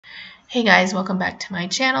Hey guys, welcome back to my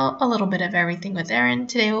channel, a little bit of everything with Erin.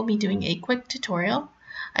 Today we'll be doing a quick tutorial.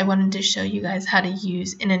 I wanted to show you guys how to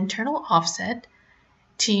use an internal offset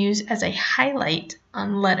to use as a highlight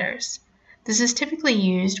on letters. This is typically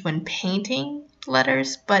used when painting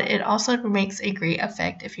letters, but it also makes a great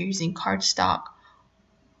effect if you're using cardstock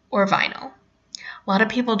or vinyl. A lot of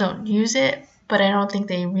people don't use it, but I don't think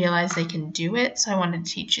they realize they can do it, so I wanted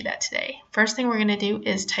to teach you that today. First thing we're going to do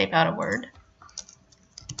is type out a word.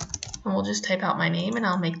 And we'll just type out my name and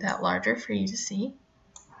I'll make that larger for you to see.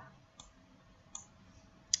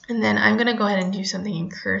 And then I'm going to go ahead and do something in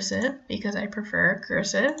cursive because I prefer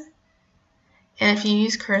cursive. And if you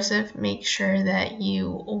use cursive, make sure that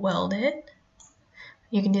you weld it.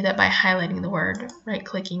 You can do that by highlighting the word,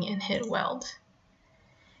 right-clicking, and hit weld.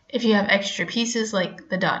 If you have extra pieces like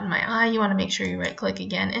the dot in my eye, you want to make sure you right-click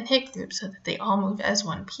again and hit group so that they all move as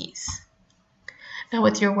one piece. Now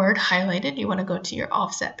with your word highlighted, you want to go to your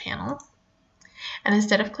offset panel. And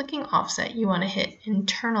instead of clicking offset, you want to hit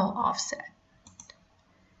internal offset.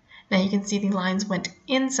 Now you can see the lines went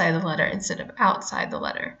inside the letter instead of outside the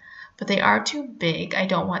letter, but they are too big. I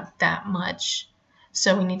don't want that much,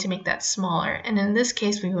 so we need to make that smaller. And in this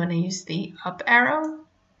case, we want to use the up arrow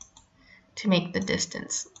to make the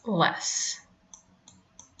distance less.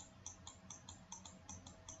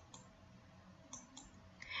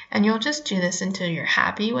 And you'll just do this until you're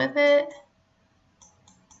happy with it.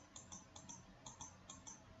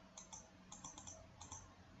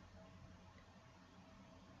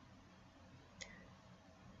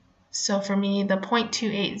 So for me, the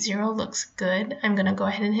 0.280 looks good. I'm going to go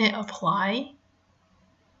ahead and hit apply.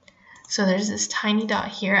 So there's this tiny dot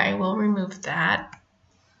here. I will remove that.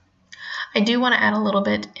 I do want to add a little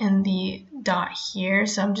bit in the dot here,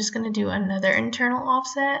 so I'm just going to do another internal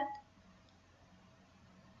offset.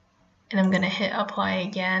 And I'm going to hit apply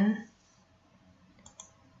again.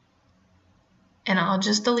 And I'll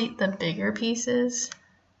just delete the bigger pieces.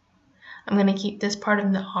 I'm going to keep this part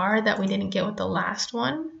of the R that we didn't get with the last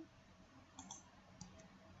one.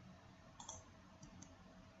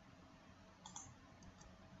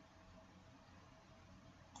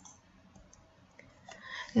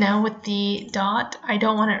 Now with the dot, I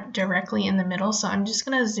don't want it directly in the middle, so I'm just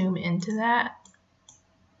going to zoom into that.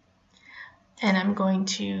 And I'm going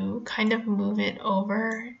to kind of move it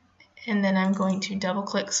over, and then I'm going to double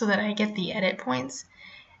click so that I get the edit points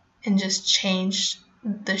and just change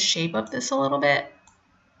the shape of this a little bit.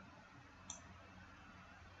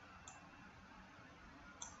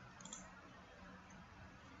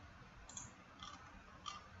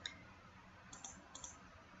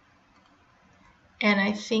 And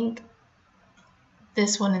I think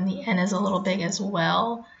this one in the end is a little big as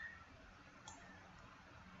well.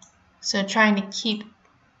 So trying to keep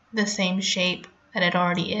the same shape that it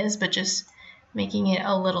already is, but just making it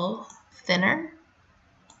a little thinner.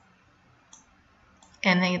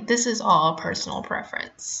 And this is all personal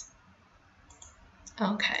preference.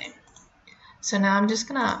 Okay, so now I'm just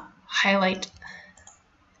gonna highlight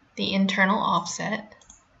the internal offset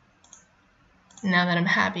now that I'm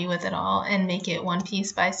happy with it all, and make it one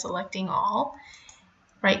piece by selecting all,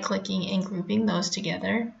 right-clicking and grouping those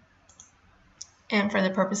together. And for the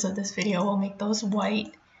purpose of this video, we'll make those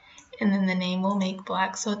white, and then the name will make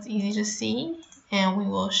black so it's easy to see, and we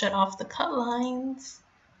will shut off the cut lines.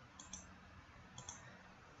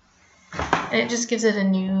 And it just gives it a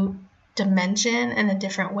new dimension and a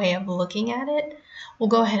different way of looking at it. We'll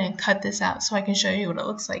go ahead and cut this out so I can show you what it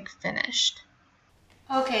looks like finished.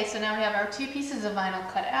 Okay, so now we have our two pieces of vinyl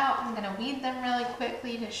cut out. I'm going to weed them really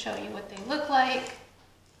quickly to show you what they look like.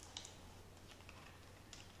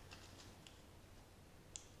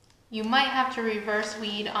 You might have to reverse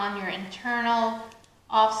weed on your internal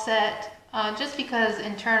offset just because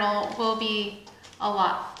internal will be a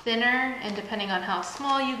lot thinner, and depending on how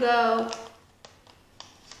small you go,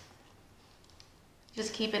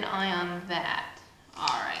 just keep an eye on that.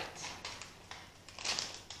 All right.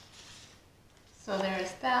 So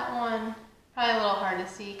there's that one. Probably a little hard to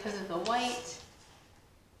see because of the white.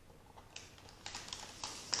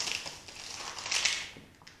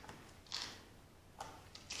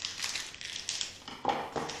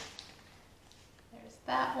 There's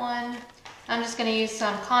that one. I'm just going to use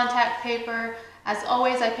some contact paper. As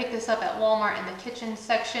always, I picked this up at Walmart in the kitchen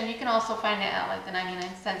section. You can also find it at like the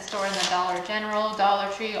 99-cent store and the Dollar General,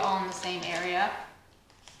 Dollar Tree, all in the same area.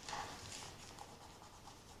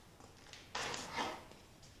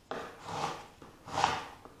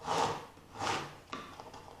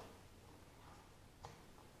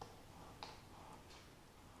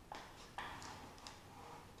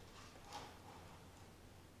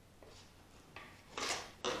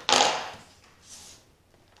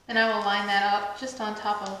 And I will line that up just on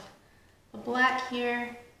top of the black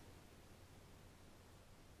here.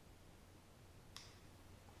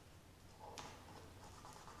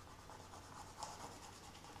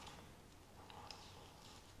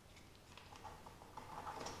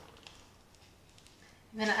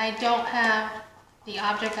 And then I don't have the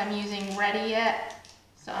object I'm using ready yet,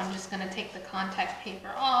 so I'm just going to take the contact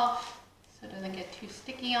paper off so it doesn't get too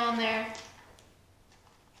sticky on there.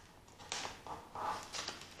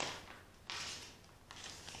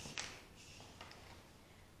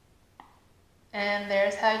 And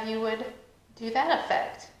there's how you would do that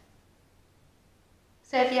effect.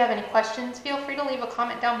 So if you have any questions, feel free to leave a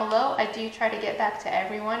comment down below. I do try to get back to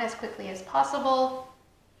everyone as quickly as possible.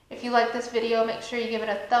 If you like this video, make sure you give it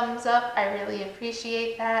a thumbs up. I really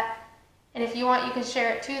appreciate that. And if you want, you can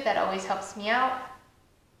share it too. That always helps me out.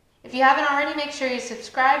 If you haven't already, make sure you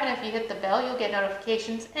subscribe, and if you hit the bell, you'll get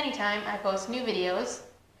notifications anytime I post new videos.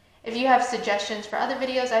 If you have suggestions for other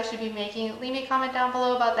videos I should be making, leave me a comment down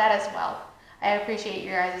below about that as well. I appreciate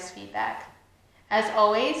your guys' feedback. As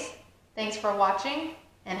always, thanks for watching,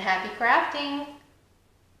 and happy crafting!